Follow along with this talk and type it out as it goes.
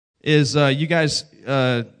is you guys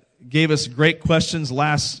gave us great questions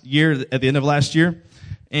last year, at the end of last year,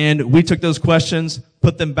 and we took those questions,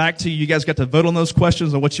 put them back to you. You guys got to vote on those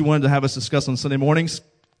questions on what you wanted to have us discuss on Sunday mornings.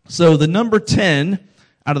 So the number 10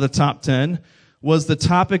 out of the top 10 was the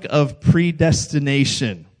topic of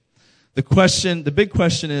predestination. The big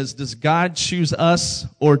question is, does God choose us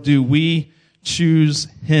or do we choose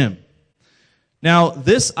Him? Now,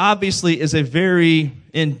 this obviously is a very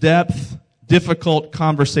in-depth, difficult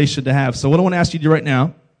conversation to have. So what I want to ask you to do right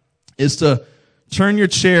now is to turn your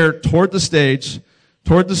chair toward the stage,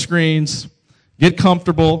 toward the screens, get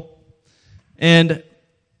comfortable. And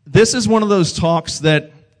this is one of those talks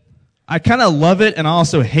that I kind of love it and I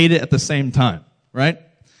also hate it at the same time, right?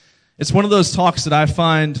 It's one of those talks that I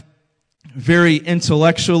find very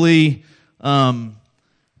intellectually,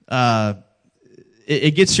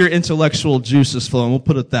 it gets your intellectual juices flowing, we'll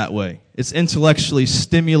put it that way. It's intellectually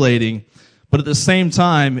stimulating, but at the same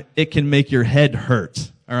time, it can make your head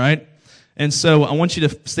hurt, all right? And so I want you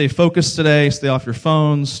to stay focused today, stay off your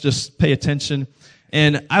phones, just pay attention.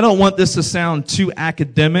 And I don't want this to sound too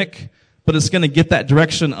academic, but it's going to get that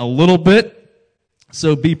direction a little bit.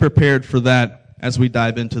 So be prepared for that as we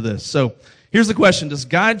dive into this. So here's the question. Does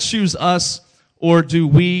God choose us or do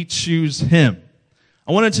we choose Him?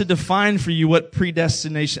 I wanted to define for you what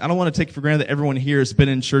predestination, I don't want to take for granted that everyone here has been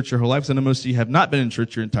in church your whole life, because I know most of you have not been in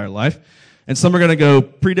church your entire life. And some are going to go,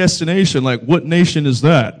 predestination, like what nation is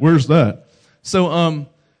that? Where's that? So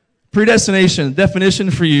predestination,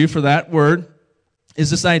 definition for you for that word is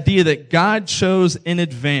this idea that God chose in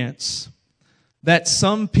advance that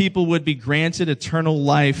some people would be granted eternal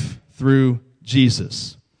life through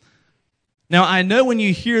Jesus. Now, I know when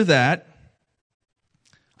you hear that,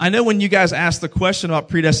 I know when you guys asked the question about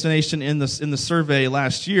predestination in the survey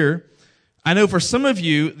last year, I know for some of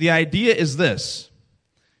you, the idea is this.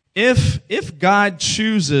 If God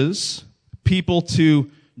chooses people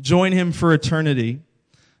to join Him for eternity,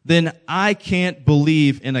 then I can't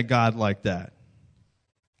believe in a God like that.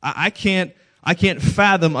 I can't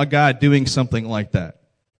fathom a God doing something like that.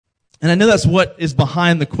 And I know that's what is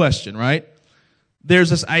behind the question, right? There's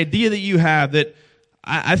this idea that you have that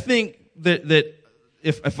I think that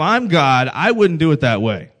if I'm God, I wouldn't do it that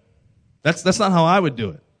way. That's not how I would do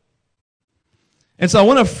it. And so I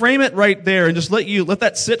want to frame it right there and just let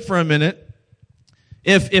that sit for a minute.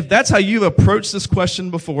 If that's how you've approached this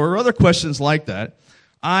question before or other questions like that,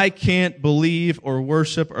 I can't believe or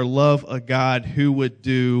worship or love a God who would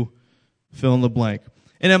do fill in the blank.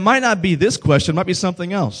 And it might not be this question, it might be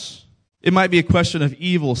something else. It might be a question of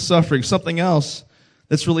evil, suffering, something else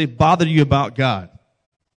that's really bothered you about God.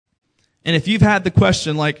 And if you've had the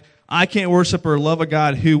question like, I can't worship or love a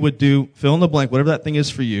God who would do fill in the blank, whatever that thing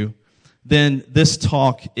is for you, then this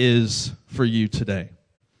talk is for you today.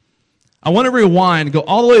 I want to rewind, go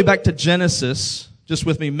all the way back to Genesis, just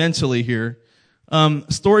with me mentally here.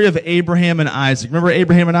 Story of Abraham and Isaac. Remember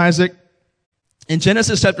Abraham and Isaac? In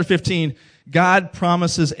Genesis chapter 15, God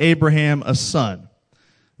promises Abraham a son.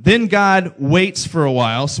 Then God waits for a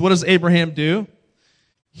while. So what does Abraham do?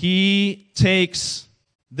 He takes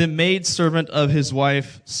the maidservant of his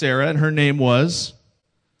wife, Sarah, and her name was,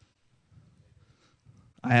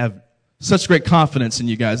 I have such great confidence in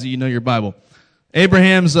you guys that you know your Bible.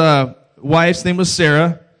 Abraham's wife's name was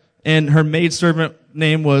Sarah, and her maidservant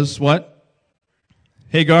name was what?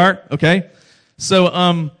 Hagar, okay?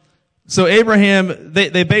 So Abraham,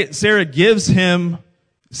 Sarah gives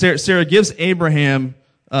Abraham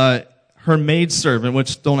her maidservant,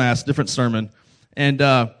 which don't ask, different sermon,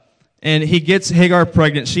 and he gets Hagar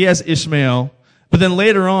pregnant. She has Ishmael. But then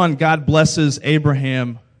later on, God blesses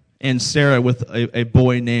Abraham and Sarah with a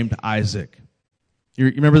boy named Isaac. You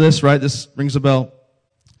remember this, right? This rings a bell.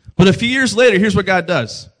 But a few years later, here's what God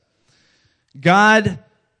does. God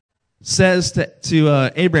says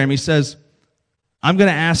to Abraham, He says, I'm going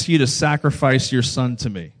to ask you to sacrifice your son to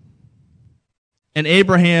me. And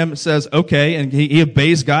Abraham says, okay, and he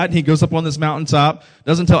obeys God, and he goes up on this mountaintop,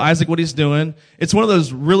 doesn't tell Isaac what he's doing. It's one of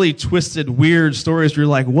those really twisted, weird stories where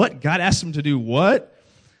you're like, what? God asked him to do what?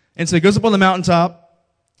 And so he goes up on the mountaintop,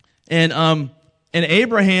 and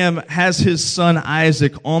Abraham has his son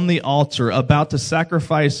Isaac on the altar, about to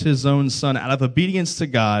sacrifice his own son out of obedience to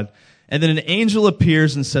God. And then an angel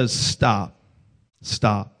appears and says, stop.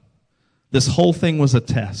 This whole thing was a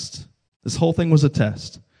test.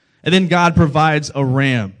 And then God provides a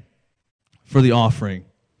ram for the offering,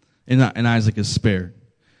 and Isaac is spared.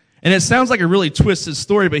 And it sounds like a really twisted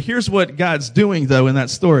story, but here's what God's doing, though, in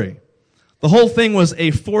that story. The whole thing was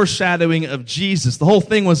a foreshadowing of Jesus. The whole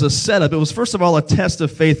thing was a setup. It was, first of all, a test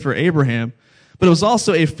of faith for Abraham, but it was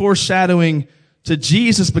also a foreshadowing to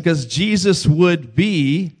Jesus, because Jesus would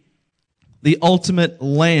be the ultimate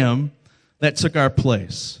lamb that took our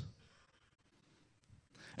place.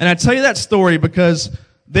 And I tell you that story because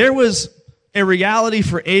there was a reality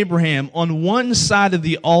for Abraham. On one side of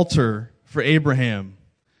the altar for Abraham,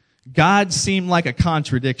 God seemed like a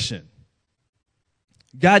contradiction.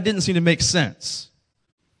 God didn't seem to make sense.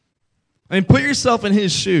 I mean, put yourself in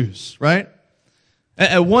his shoes, right?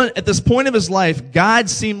 At this point of his life, God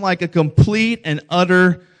seemed like a complete and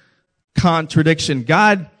utter contradiction.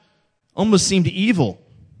 God almost seemed evil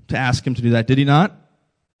to ask him to do that, did he not?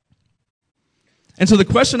 And so the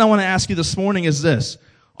question I want to ask you this morning is this.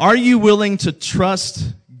 Are you willing to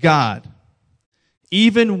trust God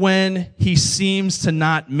even when he seems to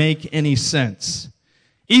not make any sense?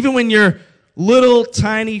 Even when your little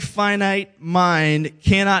tiny finite mind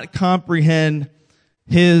cannot comprehend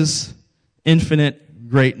his infinite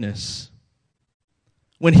greatness.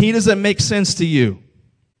 When he doesn't make sense to you,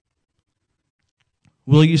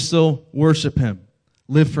 will you still worship him,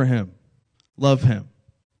 live for him, love him?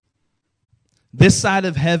 This side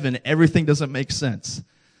of heaven, everything doesn't make sense.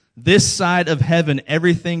 This side of heaven,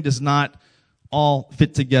 everything does not all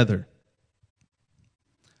fit together.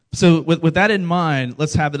 So with that in mind,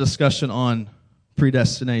 let's have a discussion on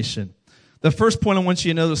predestination. The first point I want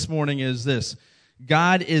you to know this morning is this.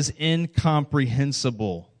 God is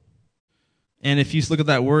incomprehensible. And if you look at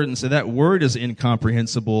that word and say that word is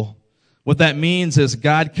incomprehensible, what that means is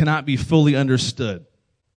God cannot be fully understood.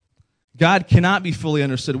 God cannot be fully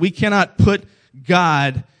understood. We cannot put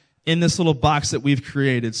God in this little box that we've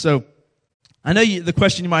created. So I know the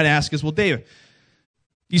question you might ask is, well, Dave,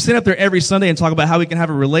 you stand up there every Sunday and talk about how we can have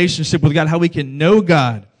a relationship with God, how we can know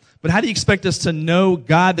God. But how do you expect us to know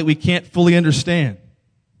God that we can't fully understand?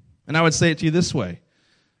 And I would say it to you this way.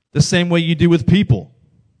 The same way you do with people,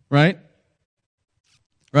 right?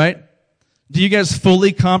 Right? Do you guys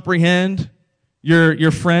fully comprehend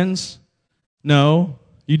your friends? No,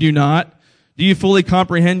 you do not. Do you fully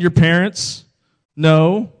comprehend your parents?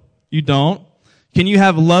 No, you don't. Can you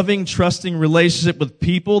have loving, trusting relationship with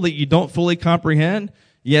people that you don't fully comprehend?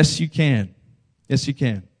 Yes, you can. Yes, you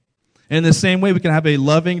can. And in the same way, we can have a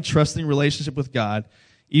loving, trusting relationship with God,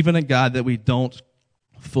 even a God that we don't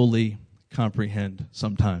fully comprehend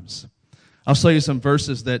sometimes. I'll show you some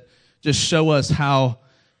verses that just show us how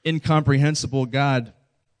incomprehensible God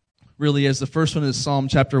really is. The first one is Psalm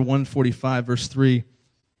chapter 145, verse 3.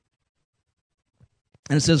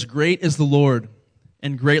 And it says, "Great is the Lord,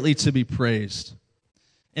 and greatly to be praised,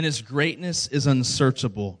 and his greatness is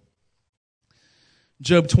unsearchable."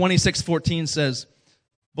 Job 26:14 says,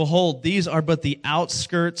 "Behold, these are but the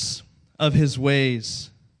outskirts of his ways,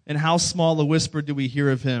 and how small a whisper do we hear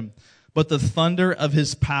of him? But the thunder of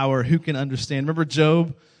his power, who can understand?" Remember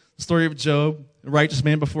Job, the story of Job, a righteous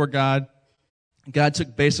man before God. God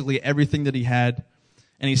took basically everything that he had,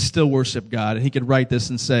 and he still worshiped God. And he could write this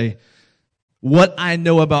and say, what I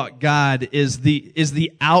know about God is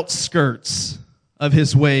the outskirts of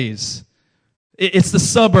his ways. It's the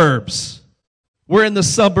suburbs. We're in the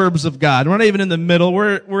suburbs of God. We're not even in the middle.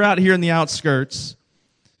 We're out here in the outskirts.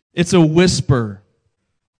 It's a whisper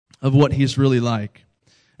of what he's really like.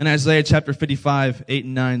 And Isaiah chapter 55, 8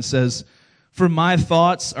 and 9 says, "For my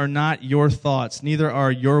thoughts are not your thoughts, neither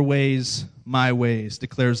are your ways my ways,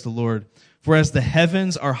 declares the Lord. For as the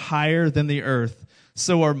heavens are higher than the earth,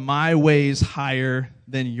 so are my ways higher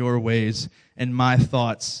than your ways, and my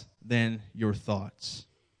thoughts than your thoughts."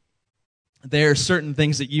 There are certain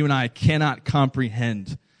things that you and I cannot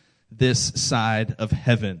comprehend this side of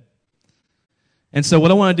heaven. And so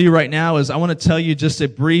what I want to do right now is I want to tell you just a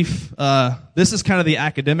brief, this is kind of the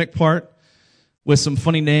academic part with some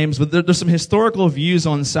funny names, but there's some historical views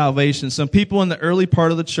on salvation. Some people in the early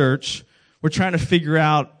part of the church were trying to figure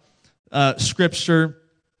out Scripture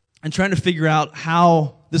and trying to figure out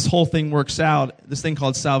how this whole thing works out, this thing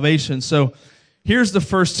called salvation. So here's the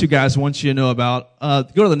first two guys I want you to know about.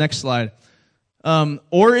 Go to the next slide.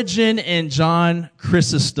 Origen and John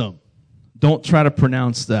Chrysostom. Don't try to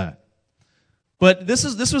pronounce that. But this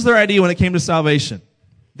was their idea when it came to salvation.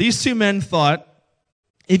 These two men thought,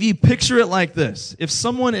 if you picture it like this, if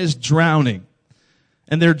someone is drowning,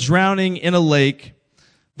 and they're drowning in a lake,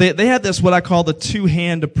 they have this, what I call the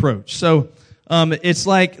two-hand approach. So it's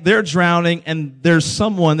like they're drowning, and there's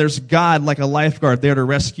God, like a lifeguard, there to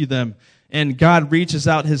rescue them. And God reaches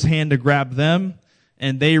out his hand to grab them,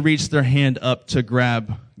 and they reach their hand up to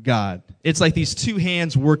grab God. It's like these two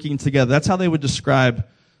hands working together. That's how they would describe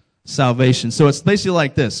salvation. So it's basically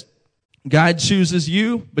like this. God chooses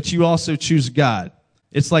you, but you also choose God.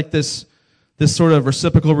 It's like this sort of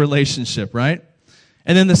reciprocal relationship, right?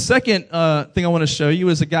 And then the second thing I want to show you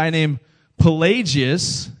is a guy named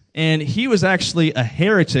Pelagius and he was actually a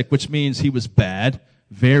heretic, which means he was bad,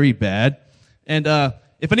 very bad. And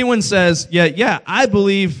if anyone says, yeah, I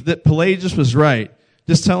believe that Pelagius was right,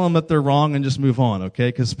 just tell them that they're wrong and just move on, okay?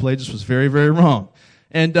 Because Pelagius was very, very wrong.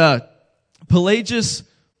 And Pelagius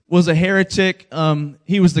was a heretic.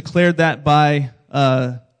 He was declared that by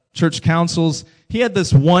church councils. He had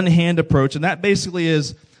this one-hand approach, and that basically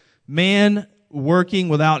is man working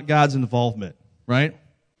without God's involvement, right?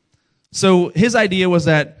 So his idea was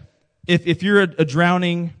that if you're a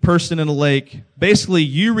drowning person in a lake, basically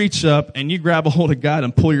you reach up and you grab a hold of God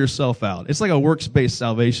and pull yourself out. It's like a works-based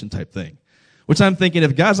salvation type thing, which I'm thinking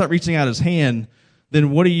if God's not reaching out his hand,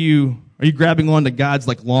 then what are you grabbing onto God's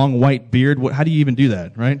like long white beard? How do you even do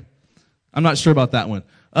that, right? I'm not sure about that one.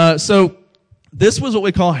 So this was what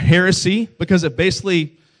we call heresy because it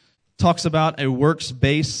basically talks about a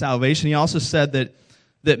works-based salvation. He also said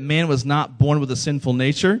that man was not born with a sinful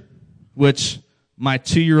nature, which my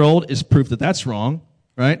 2-year-old is proof that that's wrong,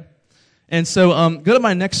 right? And so go to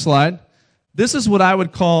my next slide. This is what I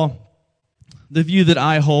would call the view that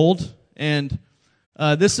I hold. And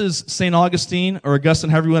this is St. Augustine, or Augustine,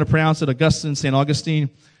 however you want to pronounce it, Augustine, St. Augustine.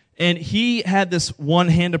 And he had this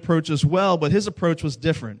one-hand approach as well, but his approach was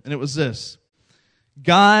different. And it was this: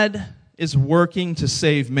 God is working to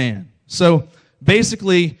save man. So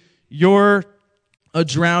basically, you're a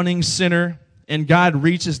drowning sinner, and God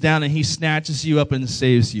reaches down and he snatches you up and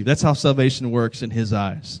saves you. That's how salvation works in his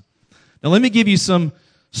eyes. Now let me give you some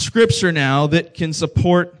scripture now that can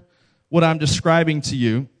support what I'm describing to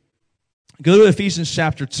you. Go to Ephesians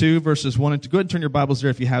chapter 2, verses 1 and 2. Go ahead and turn your Bibles there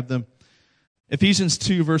if you have them. Ephesians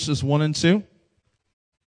 2, verses 1 and 2.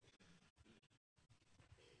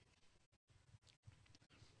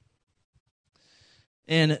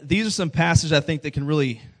 And these are some passages I think that can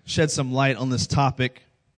really shed some light on this topic.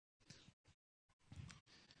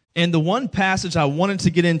 And the one passage I wanted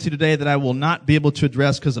to get into today that I will not be able to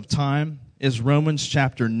address because of time is Romans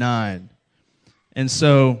chapter 9. And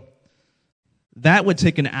so that would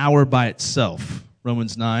take an hour by itself,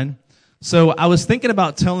 Romans 9. So I was thinking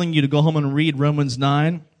about telling you to go home and read Romans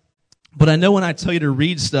 9, but I know when I tell you to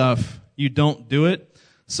read stuff, you don't do it.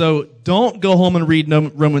 So don't go home and read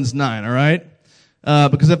Romans 9, all right?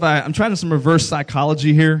 Because I'm trying some reverse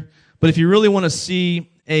psychology here, but if you really want to see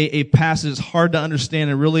a passage that's hard to understand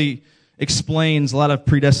and really explains a lot of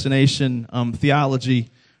predestination theology,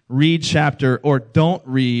 don't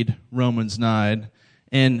read Romans 9,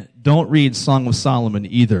 and don't read Song of Solomon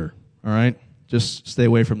either, all right? Just stay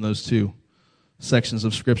away from those two sections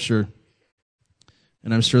of Scripture.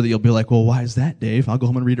 And I'm sure that you'll be like, well, why is that, Dave? I'll go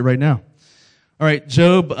home and read it right now. All right,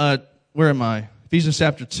 Job, where am I? Ephesians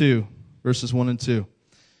chapter 2, verses 1 and 2.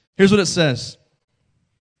 Here's what it says.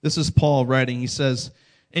 This is Paul writing. He says,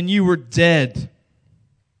 and you were dead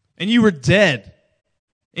in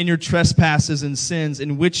your trespasses and sins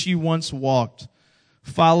in which you once walked,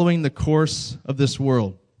 following the course of this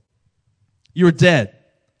world. You were dead.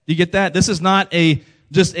 Do you get that? This is not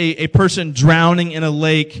just a person drowning in a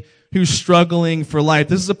lake who's struggling for life.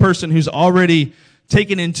 This is a person who's already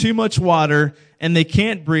taken in too much water and they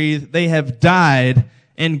can't breathe. They have died,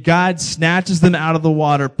 and God snatches them out of the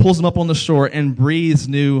water, pulls them up on the shore, and breathes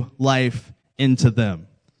new life into them.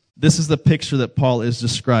 This is the picture that Paul is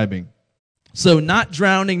describing. So not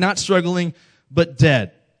drowning, not struggling, but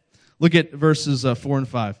dead. Look at verses 4 and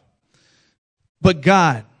 5. But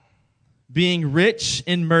God, being rich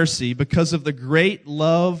in mercy because of the great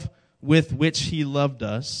love with which he loved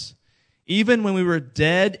us, even when we were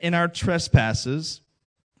dead in our trespasses,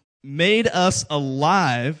 made us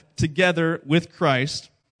alive together with Christ.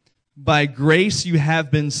 By grace you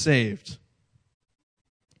have been saved.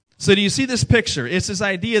 So do you see this picture? It's this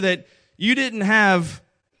idea that you didn't have,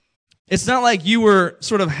 it's not like you were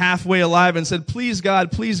sort of halfway alive and said, please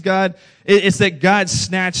God, please God. It's that God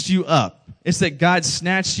snatched you up. It's that God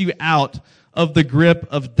snatched you out of the grip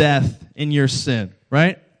of death in your sin,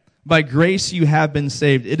 right? By grace you have been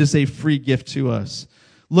saved. It is a free gift to us.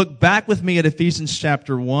 Look back with me at Ephesians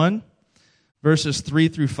chapter 1, verses 3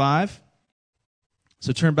 through 5.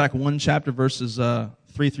 So turn back one chapter, verses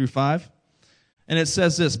 3 through 5. And it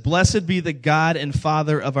says this: Blessed be the God and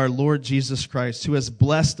Father of our Lord Jesus Christ, who has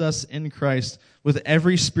blessed us in Christ with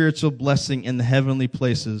every spiritual blessing in the heavenly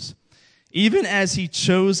places, even as he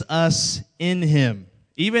chose us in him.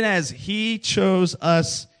 Even as he chose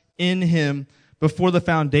us in him before the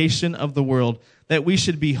foundation of the world, that we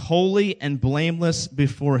should be holy and blameless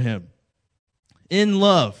before him. In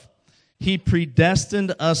love, he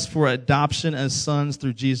predestined us for adoption as sons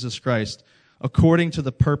through Jesus Christ, according to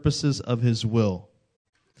the purposes of his will.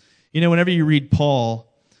 You know, whenever you read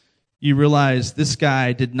Paul, you realize this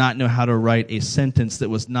guy did not know how to write a sentence that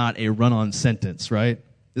was not a run-on sentence, right?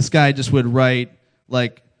 This guy just would write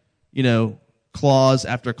like, clause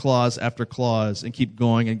after clause after clause and keep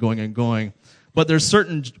going and going and going. But there's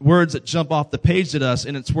certain words that jump off the page at us,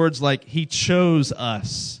 and it's words like he chose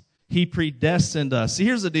us. He predestined us. See,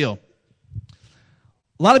 here's the deal.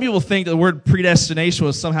 A lot of people think the word predestination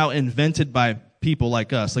was somehow invented by people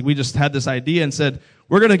like us. Like we just had this idea and said,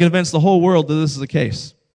 we're going to convince the whole world that this is the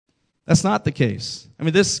case. That's not the case. I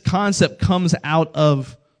mean, this concept comes out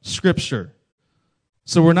of Scripture.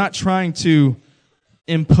 So we're not trying to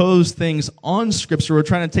impose things on Scripture. We're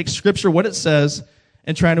trying to take Scripture, what it says,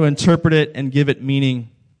 and trying to interpret it and give it meaning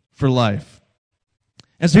for life.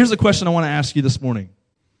 And so here's the question I want to ask you this morning.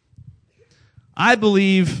 I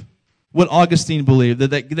believe what Augustine believed,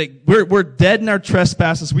 that we're dead in our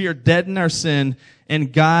trespasses, we are dead in our sin,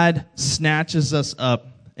 and God snatches us up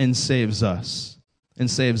and saves us.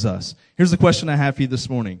 Here's the question I have for you this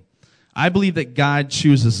morning. I believe that God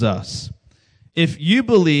chooses us. If you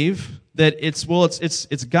believe that it's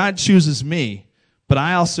God chooses me, but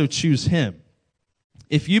I also choose him.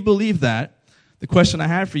 If you believe that, the question I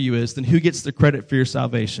have for you is, then who gets the credit for your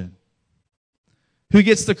salvation? Who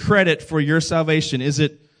gets the credit for your salvation? Is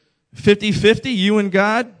it 50-50, you and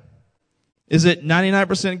God? Is it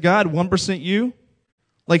 99% God, 1% you?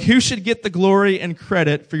 Like, who should get the glory and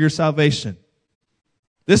credit for your salvation?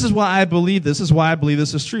 This is why I believe this. This is why I believe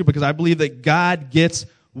this is true, because I believe that God gets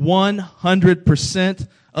 100%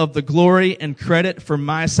 of the glory and credit for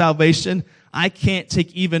my salvation. I can't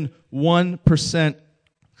take even 1%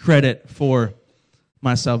 credit for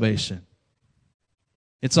my salvation.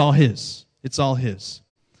 It's all his. It's all his.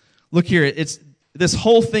 Look here, this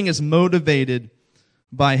whole thing is motivated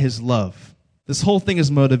by his love. This whole thing is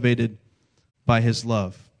motivated by his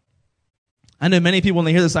love. I know many people, when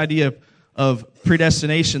they hear this idea of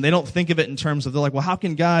predestination, they don't think of it in terms of, they're like, well, how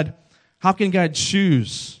can God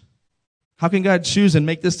choose? How can God choose and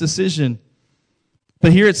make this decision?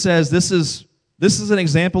 But here it says this is an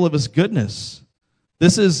example of his goodness.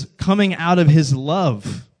 This is coming out of his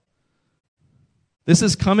love. This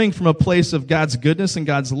is coming from a place of God's goodness and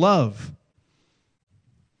God's love.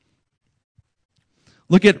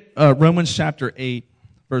 Look at Romans chapter 8,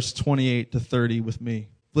 verse 28 to 30 with me.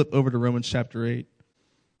 Flip over to Romans chapter 8,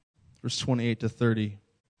 verse 28 to 30.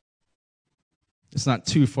 It's not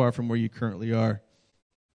too far from where you currently are.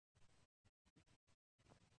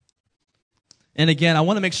 And again, I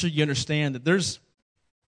want to make sure you understand that there's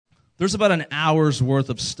about an hour's worth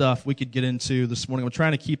of stuff we could get into this morning. I'm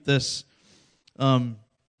trying to keep this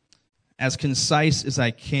as concise as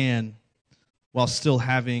I can while still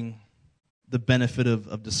having the benefit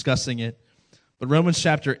of discussing it. But Romans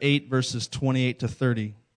chapter 8, verses 28 to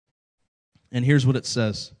 30. And here's what it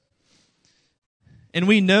says. And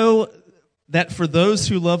we know that for those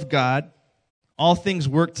who love God, all things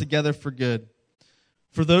work together for good,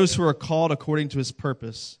 for those who are called according to his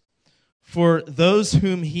purpose. For those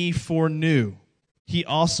whom he foreknew, he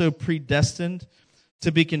also predestined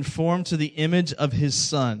to be conformed to the image of his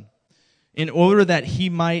Son, in order that he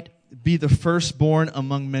might be the firstborn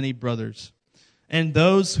among many brothers. And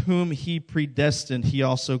those whom he predestined, he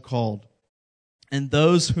also called. And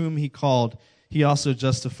those whom he called, he also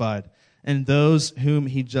justified. And those whom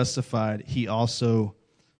he justified, he also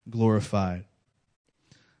glorified.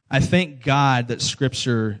 I thank God that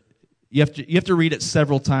Scripture, you have to read it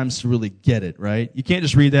several times to really get it, right? You can't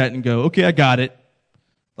just read that and go, okay, I got it.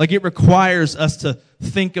 Like, it requires us to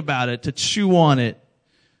think about it, to chew on it,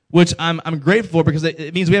 which I'm grateful for, because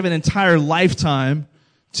it means we have an entire lifetime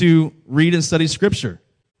to read and study Scripture.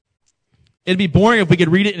 It'd be boring if we could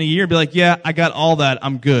read it in a year and be like, yeah, I got all that,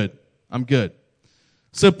 I'm good.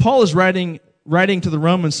 So Paul is writing to the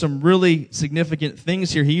Romans some really significant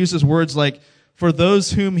things here. He uses words like, for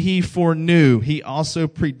those whom he foreknew, he also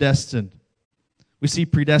predestined. We see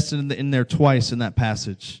predestined in there twice in that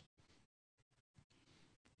passage.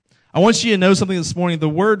 I want you to know something this morning. The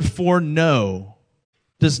word foreknow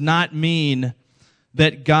does not mean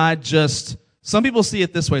that God just, some people see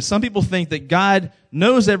it this way. Some people think that God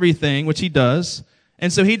knows everything, which he does,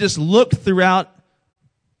 and so he just looked throughout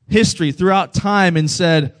history, throughout time, and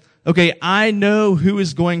said, okay, I know who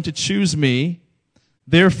is going to choose me,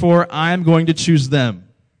 therefore I'm going to choose them.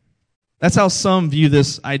 That's how some view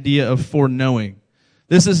this idea of foreknowing.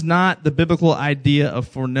 This is not the biblical idea of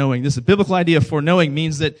foreknowing. This biblical idea of foreknowing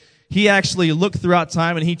means that he actually looked throughout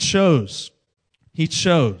time and he chose. He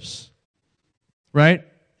chose. Right?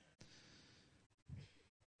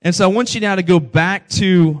 And so I want you now to go back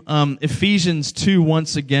to Ephesians 2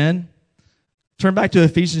 once again. Turn back to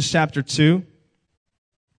Ephesians chapter 2.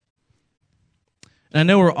 And I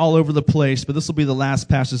know we're all over the place, but this will be the last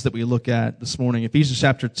passage that we look at this morning. Ephesians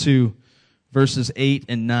chapter 2, verses 8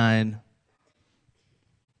 and 9.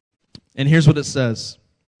 And here's what it says.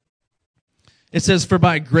 It says, "For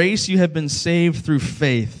by grace you have been saved through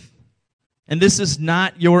faith. And this is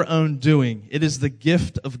not your own doing. It is the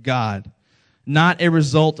gift of God, not a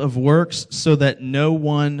result of works, so that no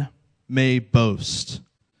one may boast."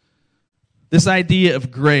 This idea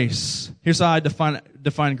of grace, here's how I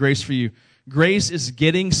define grace for you. Grace is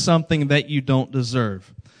getting something that you don't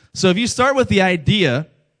deserve. So if you start with the idea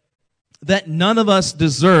that none of us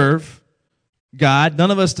deserve God,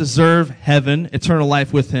 none of us deserve heaven, eternal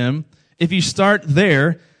life with Him, if you start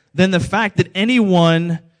there, then the fact that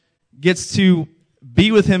anyone gets to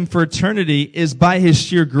be with Him for eternity is by His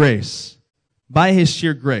sheer grace. By His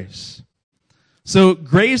sheer grace. So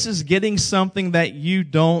grace is getting something that you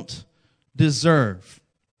don't deserve.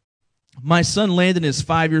 My son Landon is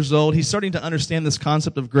 5 years old. He's starting to understand this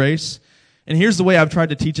concept of grace. And here's the way I've tried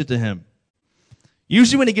to teach it to him.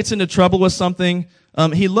 Usually when he gets into trouble with something,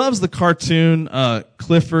 he loves the cartoon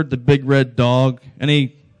Clifford the Big Red Dog.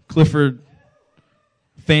 Any Clifford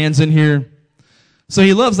fans in here? So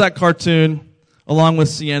he loves that cartoon along with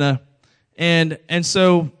Sienna. And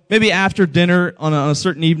so maybe after dinner on a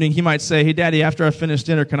certain evening, he might say, "Hey, Daddy, after I finish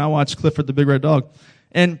dinner, can I watch Clifford the Big Red Dog?"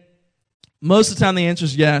 And most of the time the answer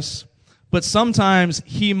is yes. But sometimes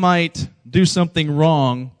he might do something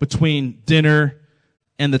wrong between dinner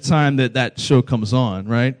and the time that show comes on,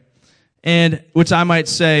 right? And which I might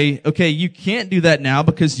say, okay, you can't do that now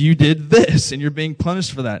because you did this and you're being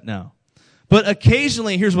punished for that now. But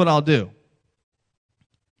occasionally, here's what I'll do.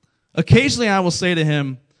 Occasionally I will say to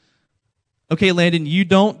him, "Okay, Landon, you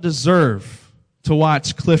don't deserve to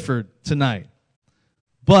watch Clifford tonight.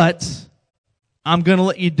 But I'm going to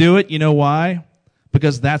let you do it. You know why?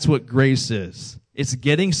 Because that's what grace is. It's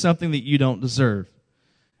getting something that you don't deserve."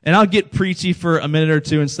 And I'll get preachy for a minute or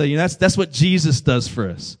two and say, that's what Jesus does for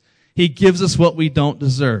us. He gives us what we don't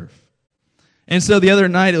deserve. And so the other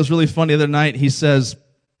night, it was really funny. The other night, he says,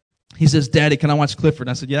 "Daddy, can I watch Clifford?" And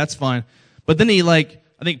I said, "Yeah, that's fine." But then he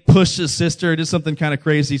I think pushed his sister, did something kind of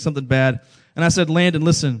crazy, something bad. And I said, "Landon,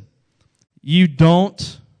 listen, you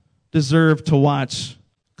don't deserve to watch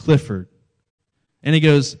Clifford." And he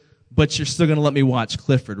goes, "But you're still going to let me watch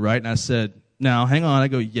Clifford, right?" And I said, "Now, hang on." I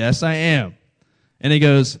go, "Yes, I am." And he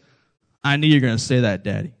goes, "I knew you were going to say that,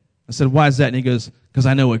 Daddy." I said, "Why is that?" And he goes, "Because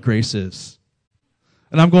I know what grace is."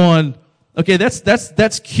 And I'm going, okay,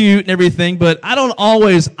 that's cute and everything, but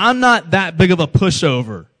I'm not that big of a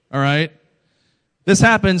pushover, all right? This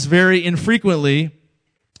happens very infrequently,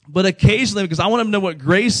 but occasionally, because I want him to know what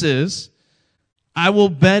grace is, I will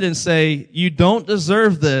bend and say, "You don't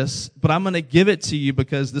deserve this, but I'm going to give it to you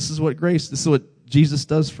because this is what Jesus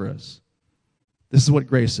does for us. This is what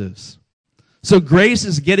grace is." So grace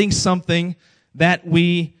is getting something that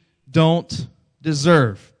we don't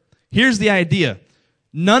deserve. Here's the idea.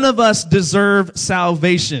 None of us deserve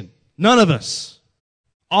salvation. None of us.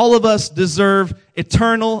 All of us deserve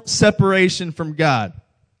eternal separation from God.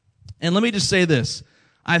 And let me just say this.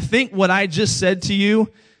 I think what I just said to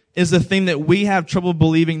you is the thing that we have trouble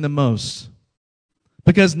believing the most.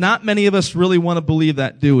 Because not many of us really want to believe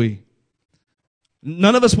that, do we?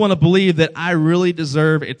 None of us want to believe that I really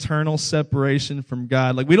deserve eternal separation from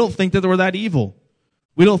God. We don't think that we're that evil.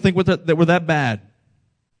 We don't think that we're that bad.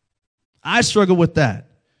 I struggle with that.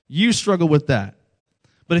 You struggle with that.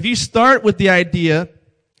 But if you start with the idea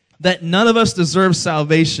that none of us deserve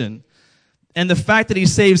salvation, and the fact that He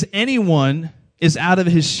saves anyone is out of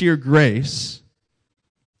His sheer grace,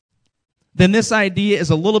 then this idea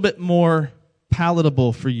is a little bit more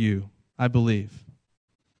palatable for you, I believe.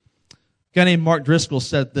 A guy named Mark Driscoll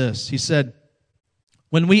said this. He said,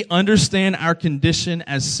 "When we understand our condition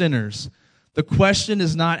as sinners, the question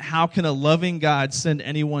is not how can a loving God send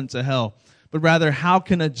anyone to hell, but rather how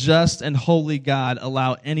can a just and holy God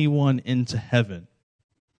allow anyone into heaven?"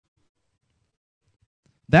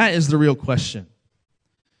 That is the real question.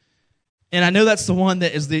 And I know that's the one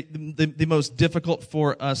that is the most difficult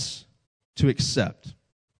for us to accept.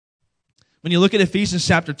 When you look at Ephesians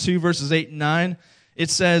chapter 2, verses 8 and 9, it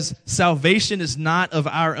says, "Salvation is not of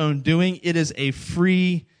our own doing, it is a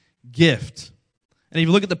free gift." And if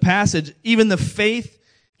you look at the passage, even the faith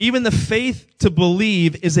to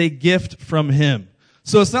believe is a gift from Him.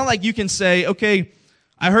 So it's not like you can say, "Okay,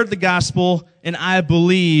 I heard the gospel and I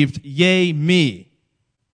believed, yay me.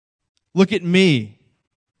 Look at me.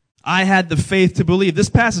 I had the faith to believe." This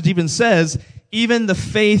passage even says, even the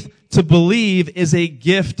faith to believe is a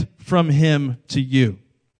gift from Him to you.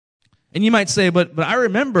 And you might say, but I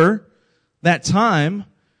remember that time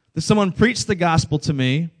that someone preached the gospel to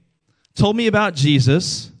me. told me about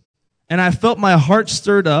Jesus, and I felt my heart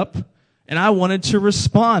stirred up, and I wanted to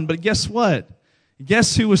respond. But guess what?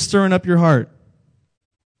 Guess who was stirring up your heart?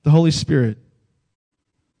 The Holy Spirit.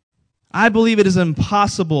 I believe it is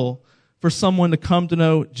impossible for someone to come to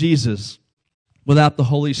know Jesus without the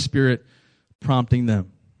Holy Spirit prompting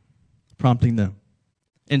them,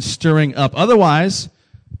 and stirring up. Otherwise,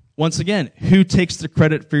 once again, who takes the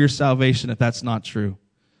credit for your salvation if that's not true?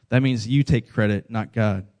 That means you take credit, not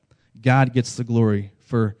God. God gets the glory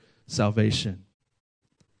for salvation.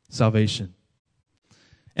 Salvation.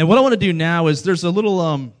 And what I want to do now is there's a little,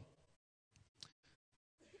 I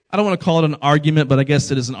don't want to call it an argument, but I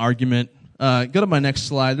guess it is an argument. Go to my next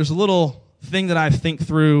slide. There's a little thing that I think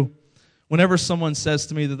through whenever someone says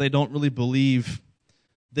to me that they don't really believe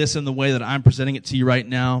this in the way that I'm presenting it to you right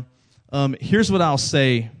now. Here's what I'll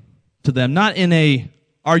say to them. Not in a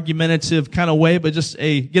argumentative kind of way, but just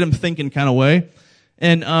a get them thinking kind of way.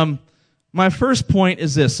 And my first point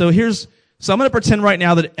is this. So I'm going to pretend right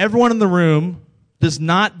now that everyone in the room does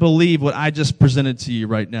not believe what I just presented to you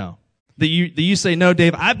right now. That you say, no,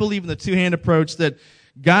 Dave, I believe in the two-hand approach that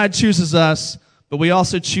God chooses us, but we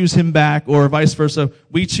also choose him back, or vice versa.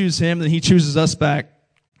 We choose him, then he chooses us back,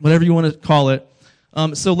 whatever you want to call it.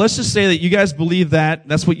 So let's just say that you guys believe that.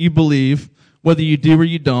 That's what you believe, whether you do or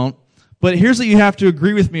you don't. But here's what you have to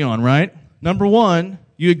agree with me on, right? Number one,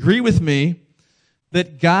 you agree with me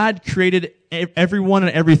that God created everyone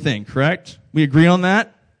and everything, correct? We agree on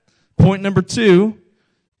that? Point number two,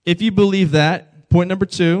 if you believe that, point number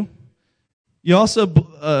two, you also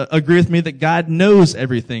agree with me that God knows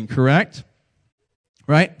everything, correct?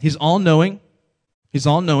 Right? He's all-knowing. He's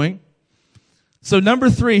all-knowing. So number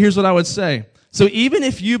three, here's what I would say. So even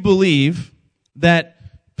if you believe that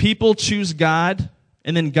people choose God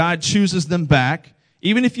and then God chooses them back,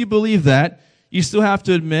 even if you believe that, you still have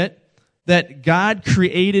to admit that God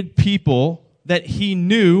created people that he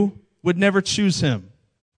knew would never choose him.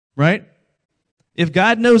 Right? If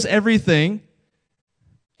God knows everything,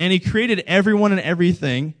 and he created everyone and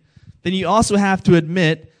everything, then you also have to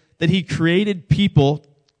admit that he created people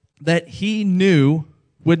that he knew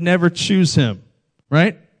would never choose him.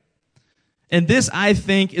 Right? And this, I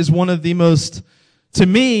think, is one of the most, to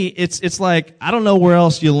me, it's like, I don't know where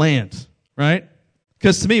else you land. Right?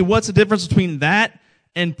 Because to me, what's the difference between that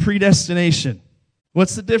and predestination?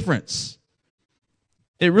 What's the difference?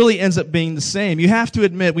 It really ends up being the same. You have to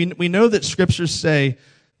admit, we know that scriptures say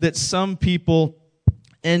that some people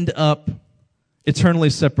end up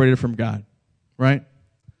eternally separated from God, right?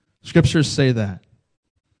 Scriptures say that.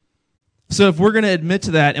 So if we're going to admit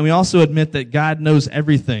to that, and we also admit that God knows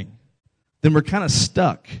everything, then we're kind of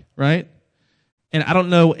stuck, right? And I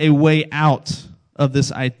don't know a way out of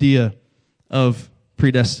this idea of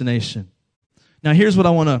predestination. Now here's what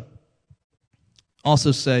I want to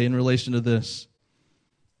also say in relation to this.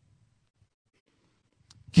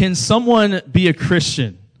 Can someone be a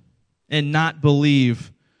Christian and not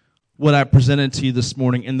believe what I presented to you this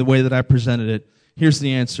morning in the way that I presented it? Here's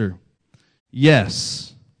the answer.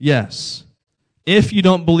 Yes. Yes. If you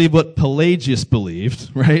don't believe what Pelagius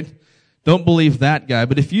believed, right? Don't believe that guy.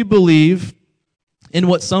 But if you believe in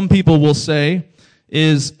what some people will say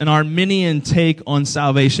is an Arminian take on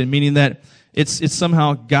salvation, meaning that it's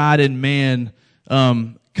somehow God and man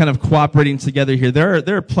kind of cooperating together here.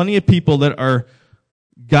 There are plenty of people that are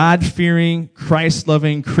God-fearing,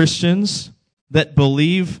 Christ-loving Christians that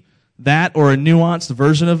believe that, or a nuanced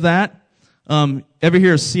version of that. Ever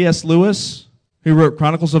hear of C.S. Lewis, who wrote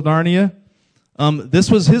Chronicles of Narnia? This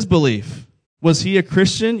was his belief. Was he a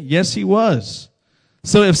Christian? Yes, he was.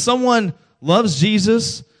 So if someone loves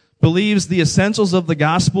Jesus, believes the essentials of the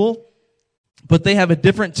gospel, but they have a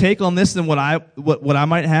different take on this than what I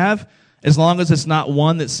might have, as long as it's not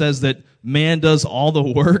one that says that man does all the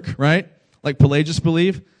work, right? Like Pelagius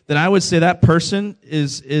believe, then I would say that person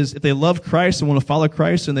is if they love Christ and want to follow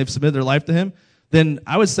Christ and they've submitted their life to him, then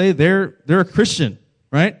I would say they're a Christian,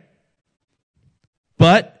 right?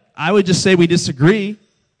 But I would just say we disagree.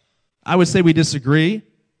 I would say we disagree,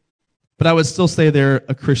 but I would still say they're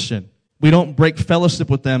a Christian. We don't break fellowship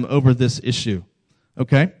with them over this issue,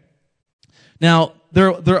 okay? Now,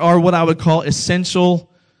 there are what I would call essential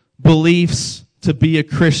beliefs to be a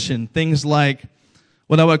Christian, things like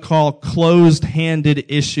what I would call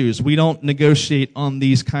closed-handed issues. We don't negotiate on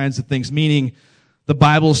these kinds of things, meaning the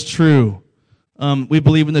Bible's true. We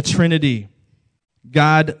believe in the Trinity.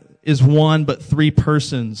 God is one but three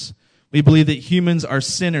persons. We believe that humans are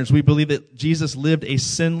sinners. We believe that Jesus lived a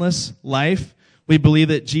sinless life. We believe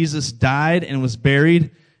that Jesus died and was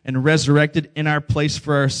buried and resurrected in our place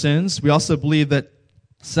for our sins. We also believe that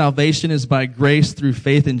salvation is by grace through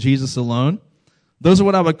faith in Jesus alone. Those are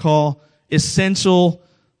what I would call essential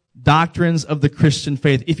doctrines of the Christian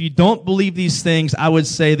faith. If you don't believe these things, I would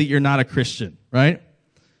say that you're not a Christian, right?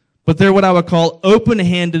 But they're what I would call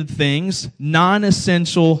open-handed things,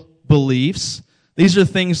 non-essential beliefs. These are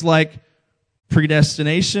things like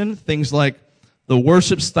predestination, things like the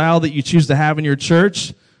worship style that you choose to have in your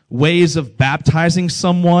church, ways of baptizing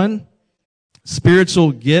someone,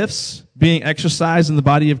 spiritual gifts being exercised in the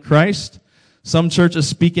body of Christ. Some churches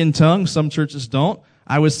speak in tongues, some churches don't.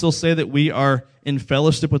 I would still say that we are in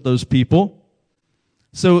fellowship with those people.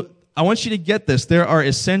 So I want you to get this. There are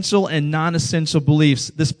essential and non-essential beliefs.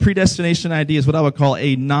 This predestination idea is what I would call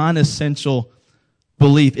a non-essential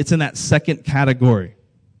belief. It's in that second category.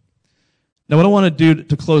 Now, what I want to do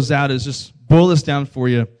to close out is just boil this down for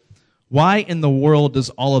you. Why in the world does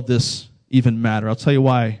all of this even matter? I'll tell you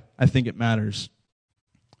why I think it matters.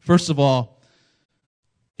 First of all,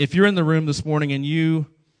 if you're in the room this morning and you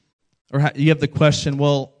have the question,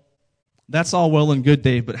 well, that's all well and good,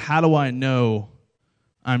 Dave, but how do I know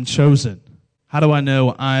I'm chosen? How do I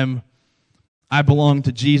know I belong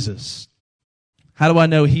to Jesus? How do I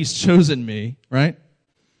know He's chosen me, right?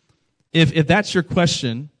 If that's your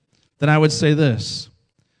question, then I would say this.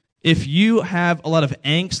 If you have a lot of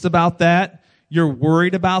angst about that, you're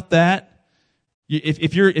worried about that,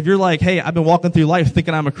 if you're like, hey, I've been walking through life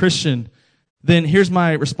thinking I'm a Christian, then here's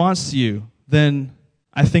my response to you. Then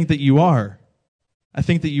I think that you are. I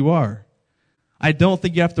think that you are. I don't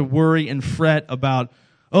think you have to worry and fret about,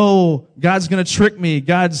 oh, God's going to trick me.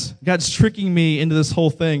 God's tricking me into this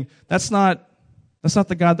whole thing. That's not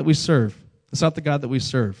the God that we serve. That's not the God that we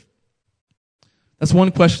serve. That's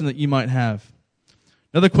one question that you might have.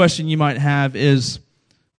 Another question you might have is,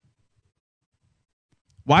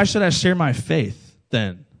 why should I share my faith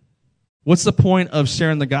then? What's the point of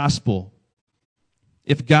sharing the gospel?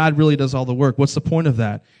 If God really does all the work, what's the point of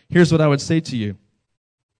that? Here's what I would say to you.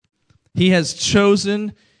 He has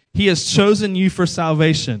chosen you for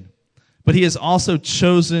salvation, but He has also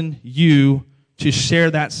chosen you to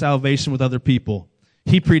share that salvation with other people.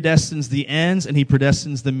 He predestines the ends and He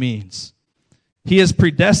predestines the means. He has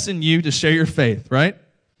predestined you to share your faith, right?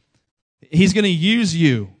 He's going to use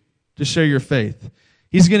you to share your faith.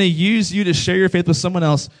 He's going to use you to share your faith with someone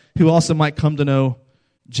else who also might come to know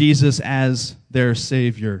Jesus as their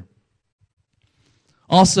Savior.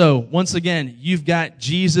 Also, once again, you've got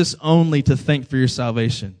Jesus only to thank for your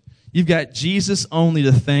salvation. You've got Jesus only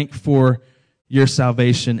to thank for your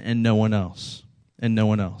salvation and no one else. And no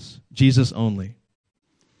one else. Jesus only.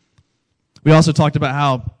 We also talked about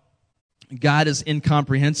how God is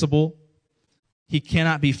incomprehensible. He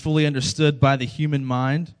cannot be fully understood by the human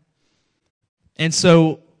mind. And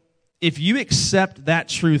so, if you accept that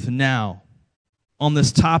truth now on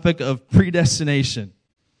this topic of predestination,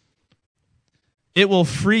 it will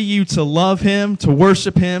free you to love Him, to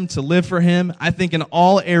worship Him, to live for Him, I think in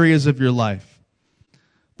all areas of your life.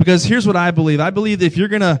 Because here's what I believe. I believe that if you're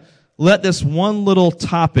going to let this one little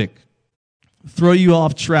topic throw you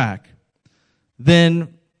off track,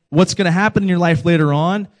 then what's going to happen in your life later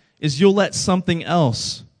on is you'll let something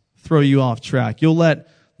else throw you off track. You'll let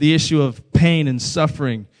the issue of pain and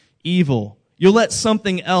suffering, evil, you'll let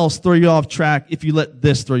something else throw you off track if you let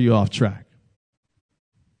this throw you off track.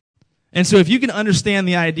 And so if you can understand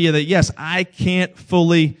the idea that, yes, I can't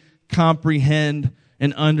fully comprehend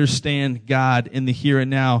and understand God in the here and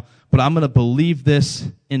now, but I'm going to believe this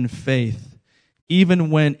in faith, even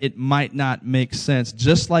when it might not make sense.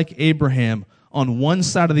 Just like Abraham, on one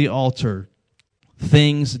side of the altar,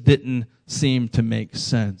 things didn't seem to make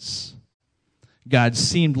sense. God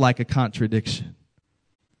seemed like a contradiction.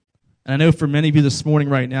 And I know for many of you this morning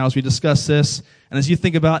right now, as we discuss this, and as you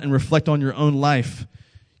think about and reflect on your own life,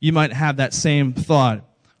 you might have that same thought.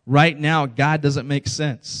 Right now, God doesn't make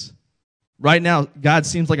sense. Right now, God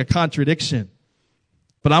seems like a contradiction.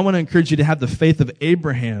 But I want to encourage you to have the faith of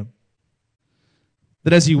Abraham,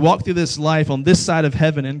 that as you walk through this life on this side of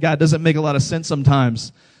heaven, and God doesn't make a lot of sense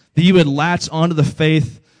sometimes, that you would latch onto the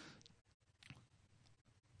faith,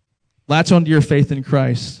 latch onto your faith in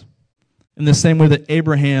Christ in the same way that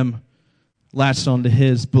Abraham latched onto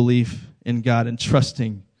his belief in God and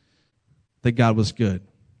trusting that God was good.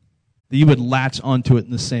 That you would latch onto it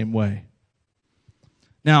in the same way.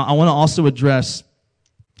 Now, I want to also address,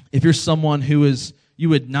 if you're someone you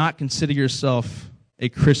would not consider yourself a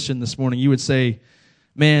Christian this morning, you would say,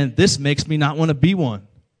 man, this makes me not want to be one.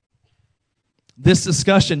 This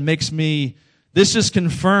discussion this just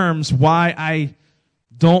confirms why I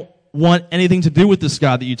don't want anything to do with this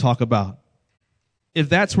God that you talk about. If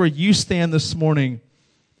that's where you stand this morning,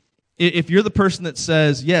 if you're the person that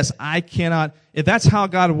says, yes, I cannot, if that's how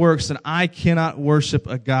God works, then I cannot worship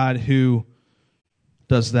a God who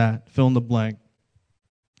does that. Fill in the blank.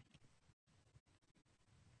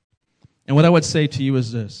 And what I would say to you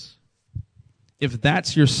is this. If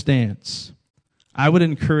that's your stance, I would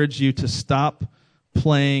encourage you to stop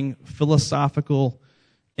playing philosophical,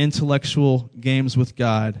 intellectual games with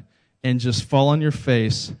God and just fall on your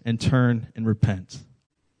face and turn and repent.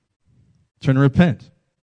 Turn and repent.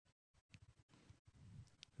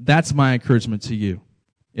 That's my encouragement to you,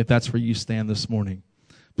 if that's where you stand this morning.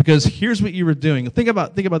 Because here's what you were doing. Think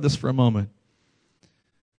about this for a moment.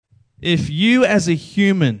 If you as a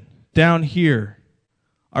human down here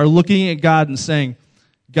are looking at God and saying,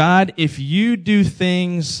 God, if you do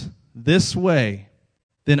things this way,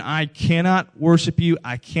 then I cannot worship you,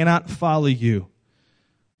 I cannot follow you.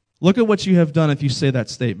 Look at what you have done if you say that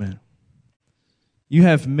statement. You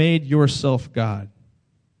have made yourself God.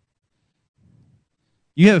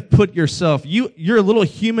 You have put yourself, you're a little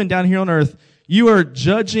human down here on earth. You are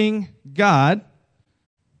judging God,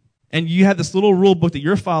 and you have this little rule book that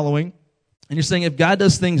you're following, and you're saying, if God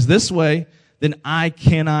does things this way, then I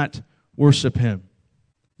cannot worship him.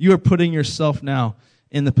 You are putting yourself now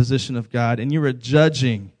in the position of God, and you are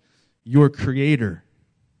judging your Creator.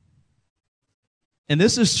 And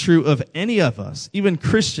this is true of any of us, even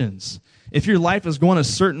Christians. If your life is going a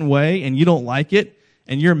certain way and you don't like it,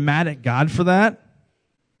 and you're mad at God for that,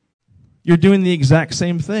 you're doing the exact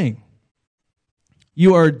same thing.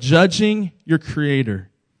 You are judging your Creator,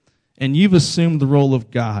 and you've assumed the role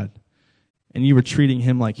of God, and you are treating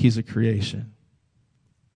him like he's a creation.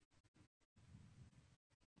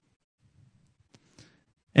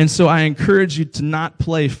 And so I encourage you to not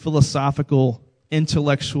play philosophical,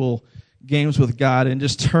 intellectual games with God and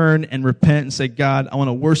just turn and repent and say, God, I want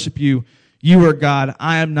to worship you. You are God.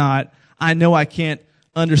 I am not. I know I can't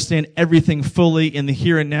understand everything fully in the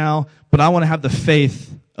here and now, but I want to have the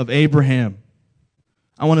faith of Abraham.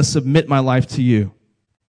 I want to submit my life to you.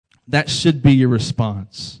 That should be your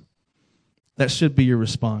response. That should be your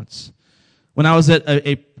response. When I was at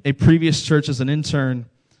a previous church as an intern,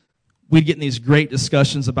 we'd get in these great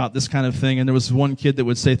discussions about this kind of thing, and there was one kid that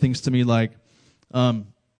would say things to me like,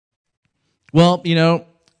 well, you know,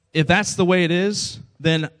 if that's the way it is,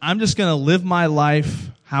 then I'm just going to live my life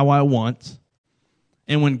how I want,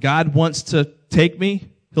 and when God wants to take me,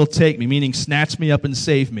 he'll take me, meaning snatch me up and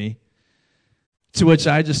save me. To which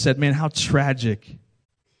I just said, man, how tragic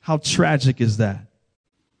is that?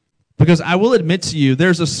 Because I will admit to you,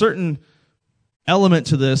 there's a certain element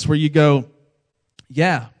to this where you go,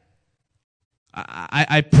 yeah,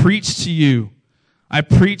 I preach to you. I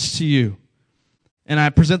preach to you. And I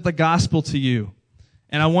present the gospel to you.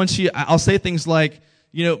 And I'll say things like,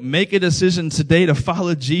 you know, make a decision today to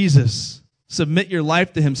follow Jesus. Submit your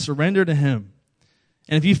life to him. Surrender to him.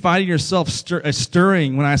 And if you find yourself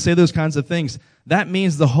stirring when I say those kinds of things, that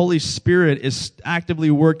means the Holy Spirit is actively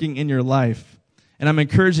working in your life. And I'm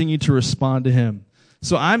encouraging you to respond to him.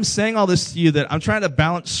 So I'm saying all this to you that I'm trying to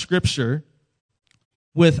balance Scripture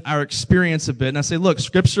with our experience a bit. And I say, look,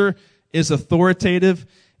 Scripture is authoritative.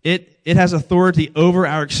 It has authority over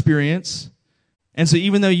our experience. And so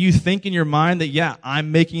even though you think in your mind that, yeah,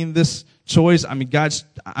 I'm making this choice, I mean,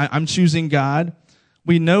 I'm choosing God,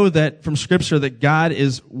 we know that from Scripture that God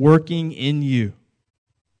is working in you.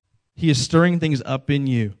 He is stirring things up in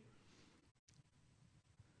you.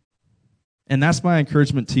 And that's my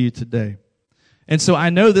encouragement to you today. And so I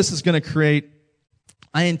know this is going to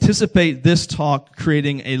I anticipate this talk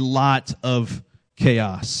creating a lot of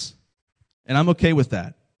chaos. And I'm okay with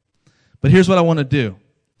that. But here's what I want to do.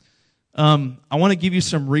 I want to give you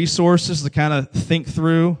some resources to kind of think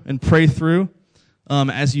through and pray through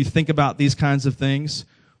as you think about these kinds of things.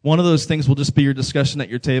 One of those things will just be your discussion at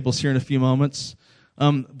your tables here in a few moments.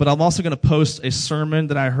 But I'm also going to post a sermon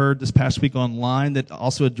that I heard this past week online that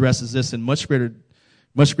also addresses this in much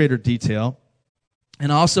greater detail.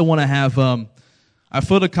 And I also want to have, I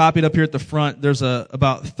photocopied up here at the front. There's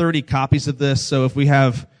about 30 copies of this. So if we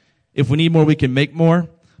need more, we can make more.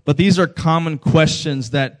 But these are common questions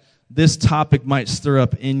that this topic might stir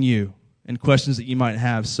up in you and questions that you might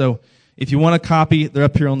have. So if you want a copy, they're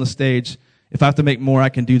up here on the stage. If I have to make more, I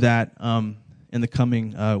can do that in the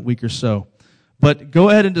coming week or so. But go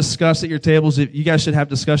ahead and discuss at your tables. You guys should have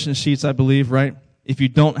discussion sheets, I believe, right? If you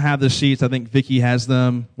don't have the sheets, I think Vicky has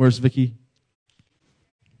them. Where's Vicky?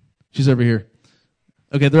 She's over here.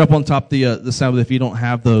 Okay, they're up on top the side if you don't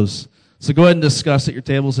have those. So go ahead and discuss at your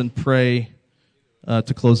tables and pray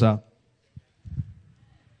to close out.